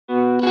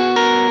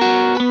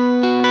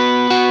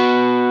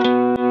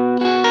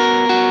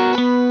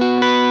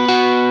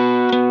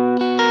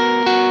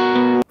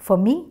For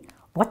me,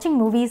 watching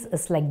movies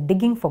is like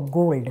digging for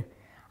gold.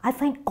 I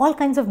find all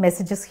kinds of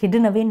messages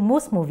hidden away in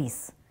most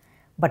movies.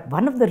 But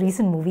one of the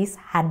recent movies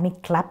had me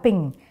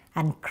clapping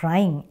and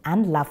crying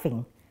and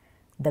laughing.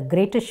 The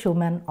Greatest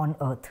Showman on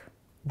Earth.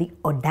 The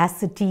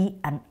audacity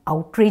and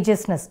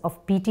outrageousness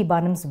of P.T.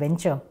 Barnum's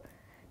venture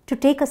to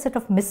take a set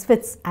of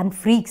misfits and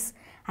freaks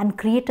and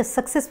create a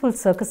successful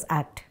circus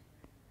act.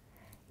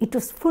 It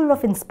was full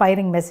of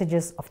inspiring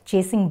messages of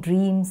chasing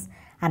dreams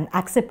and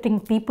accepting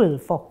people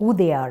for who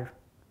they are.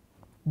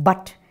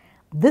 But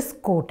this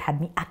quote had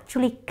me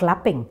actually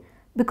clapping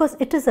because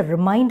it is a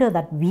reminder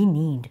that we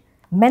need.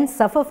 Men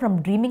suffer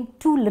from dreaming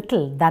too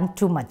little than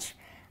too much.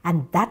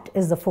 And that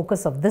is the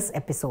focus of this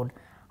episode,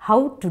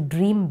 how to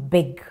dream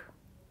big.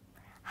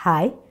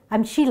 Hi,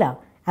 I'm Sheila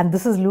and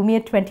this is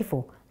Lumiere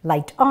 24.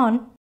 Light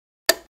on.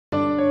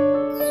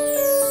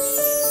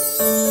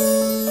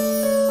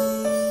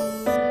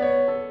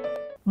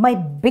 My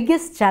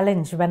biggest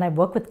challenge when I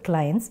work with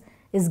clients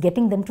is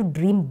getting them to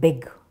dream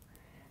big.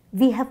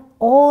 We have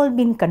all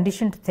been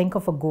conditioned to think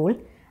of a goal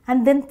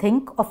and then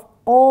think of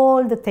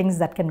all the things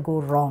that can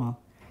go wrong.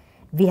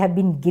 We have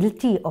been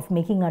guilty of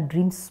making our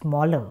dreams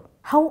smaller.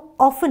 How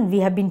often we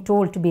have been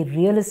told to be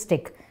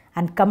realistic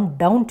and come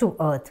down to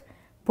earth,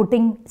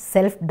 putting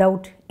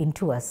self-doubt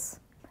into us.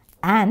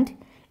 And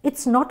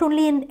it's not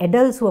only in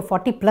adults who are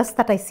 40 plus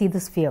that I see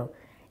this fear.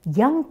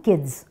 Young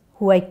kids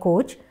who I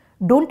coach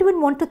don't even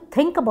want to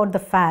think about the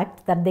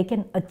fact that they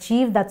can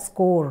achieve that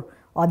score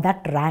or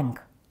that rank.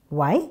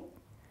 Why?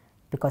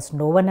 Because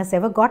no one has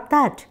ever got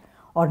that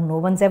or no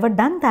one's ever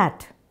done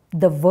that.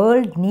 The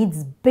world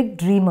needs big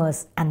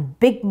dreamers and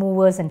big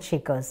movers and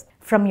shakers.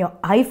 From your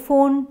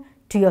iPhone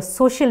to your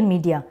social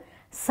media,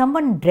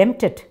 someone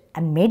dreamt it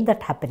and made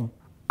that happen.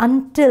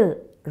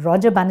 Until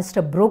Roger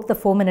Bannister broke the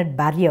 4-minute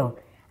barrier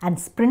and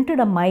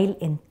sprinted a mile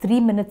in 3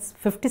 minutes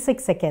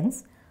 56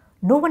 seconds,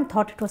 no one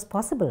thought it was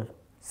possible.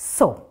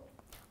 So,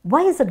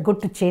 why is it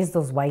good to chase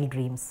those wild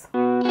dreams?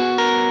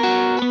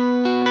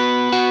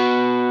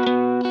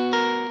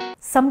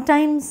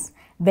 Sometimes,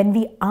 when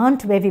we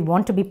aren't where we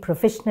want to be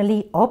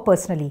professionally or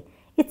personally,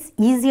 it's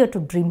easier to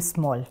dream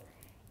small.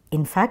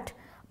 In fact,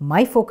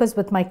 my focus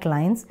with my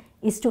clients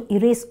is to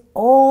erase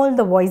all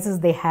the voices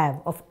they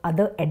have of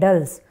other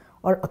adults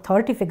or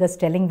authority figures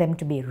telling them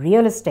to be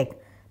realistic,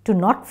 to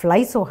not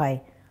fly so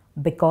high,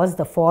 because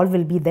the fall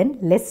will be then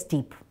less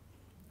steep.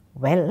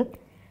 Well,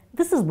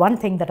 this is one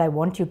thing that I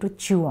want you to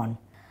chew on.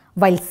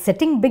 While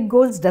setting big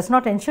goals does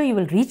not ensure you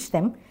will reach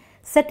them,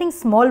 setting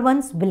small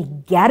ones will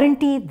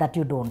guarantee that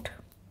you don't.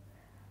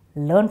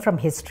 Learn from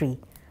history.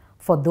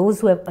 For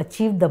those who have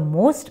achieved the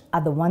most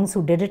are the ones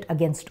who did it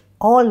against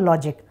all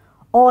logic,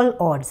 all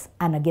odds,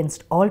 and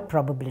against all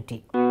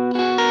probability.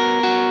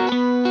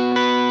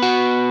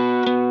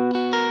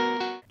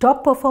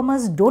 Top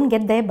performers don't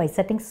get there by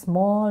setting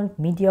small,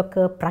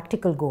 mediocre,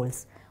 practical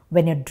goals.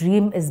 When your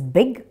dream is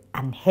big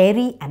and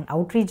hairy and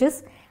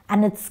outrageous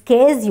and it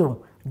scares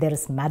you, there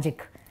is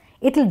magic.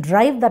 It will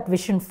drive that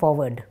vision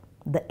forward.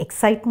 The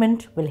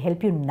excitement will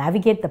help you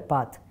navigate the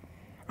path.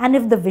 And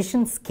if the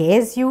vision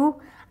scares you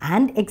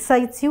and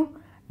excites you,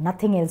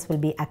 nothing else will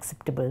be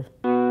acceptable.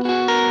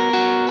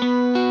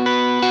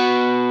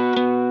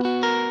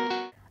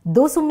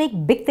 Those who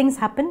make big things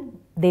happen,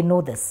 they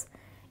know this.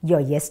 Your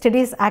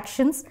yesterday's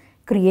actions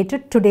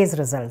created today's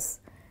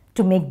results.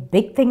 To make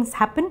big things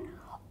happen,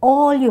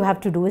 all you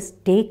have to do is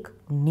take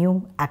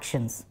new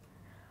actions.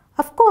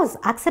 Of course,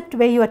 accept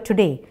where you are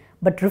today,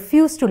 but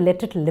refuse to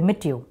let it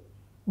limit you.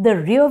 The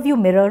rear-view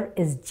mirror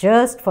is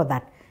just for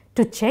that,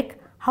 to check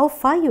how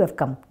far you have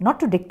come, not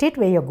to dictate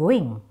where you're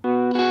going.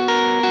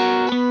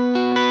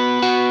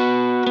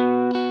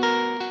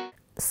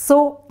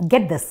 So,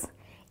 get this.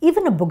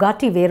 Even a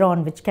Bugatti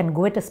Veyron, which can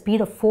go at a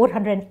speed of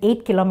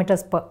 408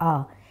 kilometers per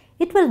hour,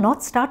 it will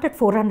not start at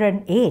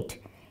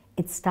 408.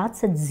 It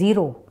starts at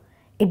 0.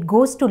 It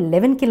goes to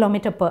 11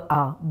 km per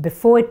hour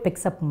before it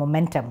picks up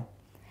momentum.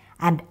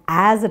 And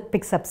as it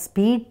picks up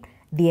speed,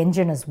 the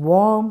engine is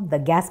warm, the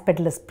gas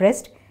pedal is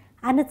pressed,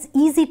 and it's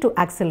easy to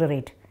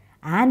accelerate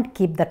and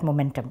keep that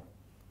momentum.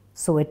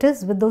 So it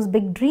is with those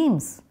big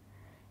dreams.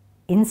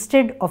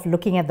 Instead of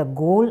looking at the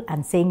goal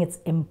and saying it's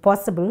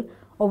impossible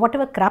or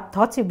whatever crap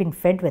thoughts you've been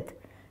fed with,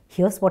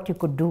 here's what you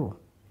could do.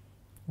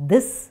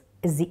 This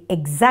is the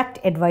exact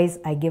advice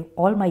I give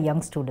all my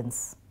young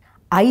students.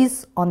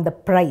 Eyes on the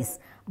prize,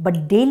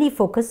 but daily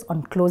focus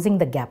on closing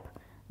the gap.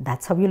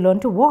 That's how you learn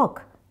to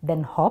walk.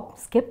 Then hop,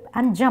 skip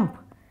and jump.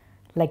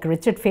 Like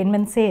Richard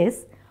Feynman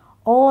says,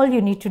 all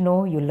you need to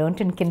know you learnt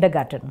in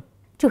kindergarten.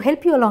 To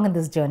help you along in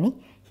this journey,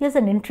 here's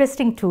an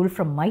interesting tool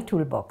from my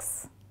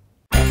toolbox.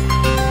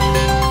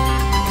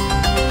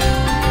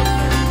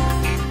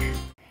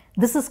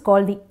 This is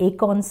called the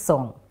Acorn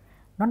Song,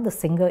 not the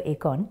singer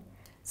Acorn.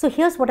 So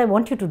here's what I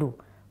want you to do.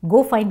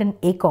 Go find an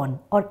acorn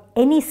or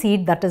any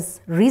seed that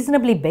is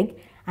reasonably big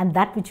and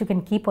that which you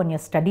can keep on your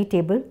study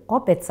table or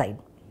bedside.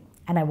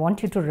 And I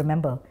want you to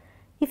remember,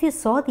 if you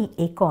saw the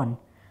acorn,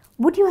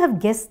 would you have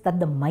guessed that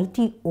the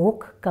mighty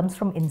oak comes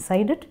from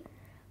inside it?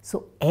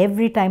 So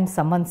every time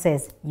someone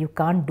says, you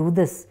can't do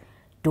this,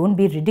 Don't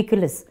be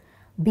ridiculous.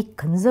 Be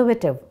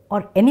conservative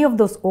or any of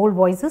those old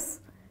voices.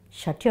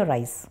 Shut your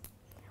eyes.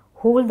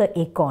 Hold the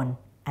acorn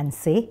and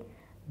say,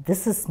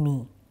 "This is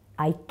me.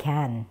 I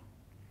can."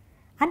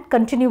 And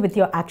continue with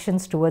your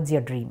actions towards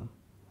your dream.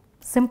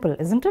 Simple,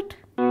 isn't it?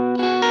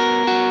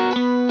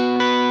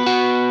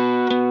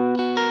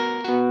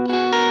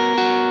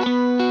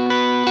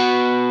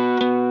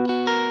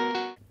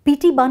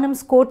 P.T.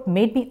 Barnum's quote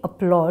made me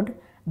applaud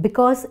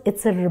because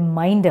it's a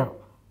reminder.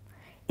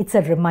 It's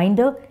a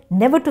reminder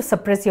never to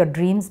suppress your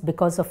dreams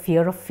because of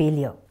fear of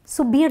failure.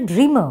 So be a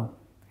dreamer,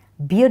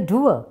 be a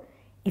doer.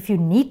 If you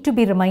need to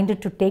be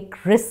reminded to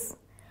take risks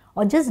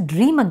or just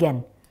dream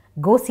again,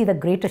 go see The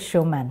Greatest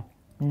Showman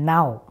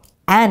now.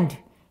 And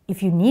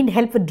if you need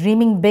help with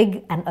dreaming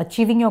big and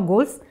achieving your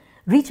goals,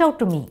 reach out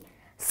to me.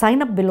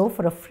 Sign up below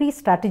for a free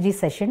strategy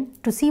session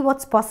to see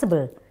what's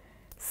possible.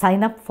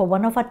 Sign up for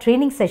one of our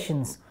training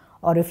sessions,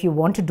 or if you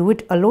want to do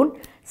it alone,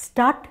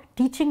 start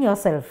teaching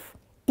yourself.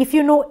 If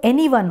you know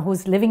anyone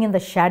who's living in the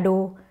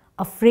shadow,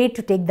 afraid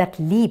to take that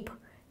leap,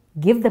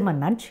 give them a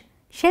nudge,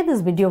 share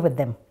this video with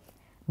them.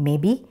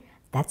 Maybe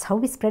that's how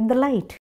we spread the light.